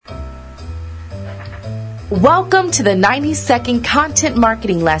Welcome to the 90-second content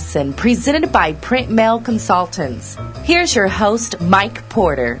marketing lesson presented by Print Mail Consultants. Here's your host, Mike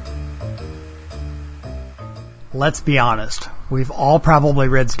Porter. Let's be honest. We've all probably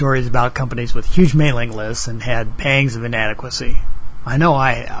read stories about companies with huge mailing lists and had pangs of inadequacy. I know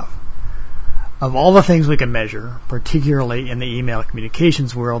I have. Of all the things we can measure, particularly in the email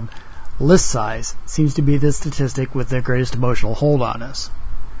communications world, list size seems to be the statistic with the greatest emotional hold on us.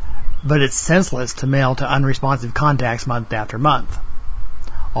 But it's senseless to mail to unresponsive contacts month after month.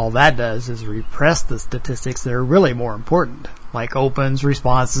 All that does is repress the statistics that are really more important, like opens,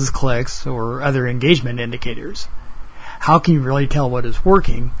 responses, clicks, or other engagement indicators. How can you really tell what is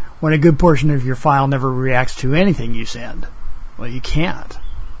working when a good portion of your file never reacts to anything you send? Well, you can't.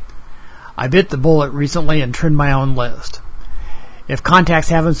 I bit the bullet recently and trimmed my own list. If contacts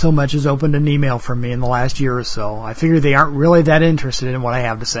haven't so much as opened an email from me in the last year or so, I figure they aren't really that interested in what I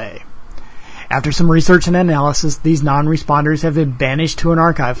have to say. After some research and analysis, these non-responders have been banished to an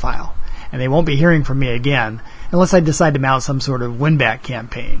archive file, and they won't be hearing from me again unless I decide to mount some sort of win-back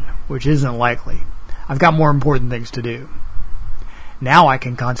campaign, which isn't likely. I've got more important things to do. Now I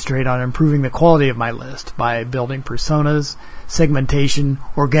can concentrate on improving the quality of my list by building personas, segmentation,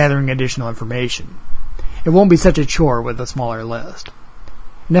 or gathering additional information. It won't be such a chore with a smaller list.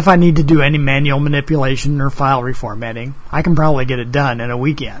 And if I need to do any manual manipulation or file reformatting, I can probably get it done in a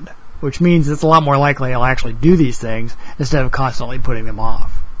weekend, which means it's a lot more likely I'll actually do these things instead of constantly putting them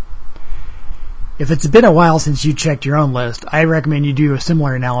off. If it's been a while since you checked your own list, I recommend you do a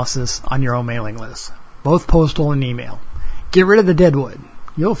similar analysis on your own mailing list, both postal and email. Get rid of the deadwood.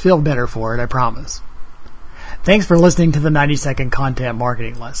 You'll feel better for it, I promise. Thanks for listening to the 90-second content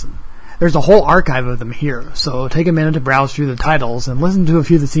marketing lesson. There's a whole archive of them here, so take a minute to browse through the titles and listen to a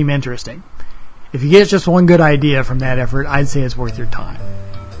few that seem interesting. If you get just one good idea from that effort, I'd say it's worth your time.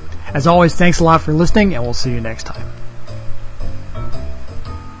 As always, thanks a lot for listening, and we'll see you next time.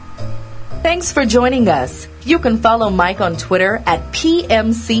 Thanks for joining us. You can follow Mike on Twitter at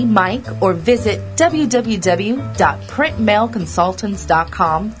PMCMike or visit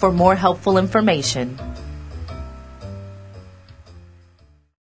www.printmailconsultants.com for more helpful information.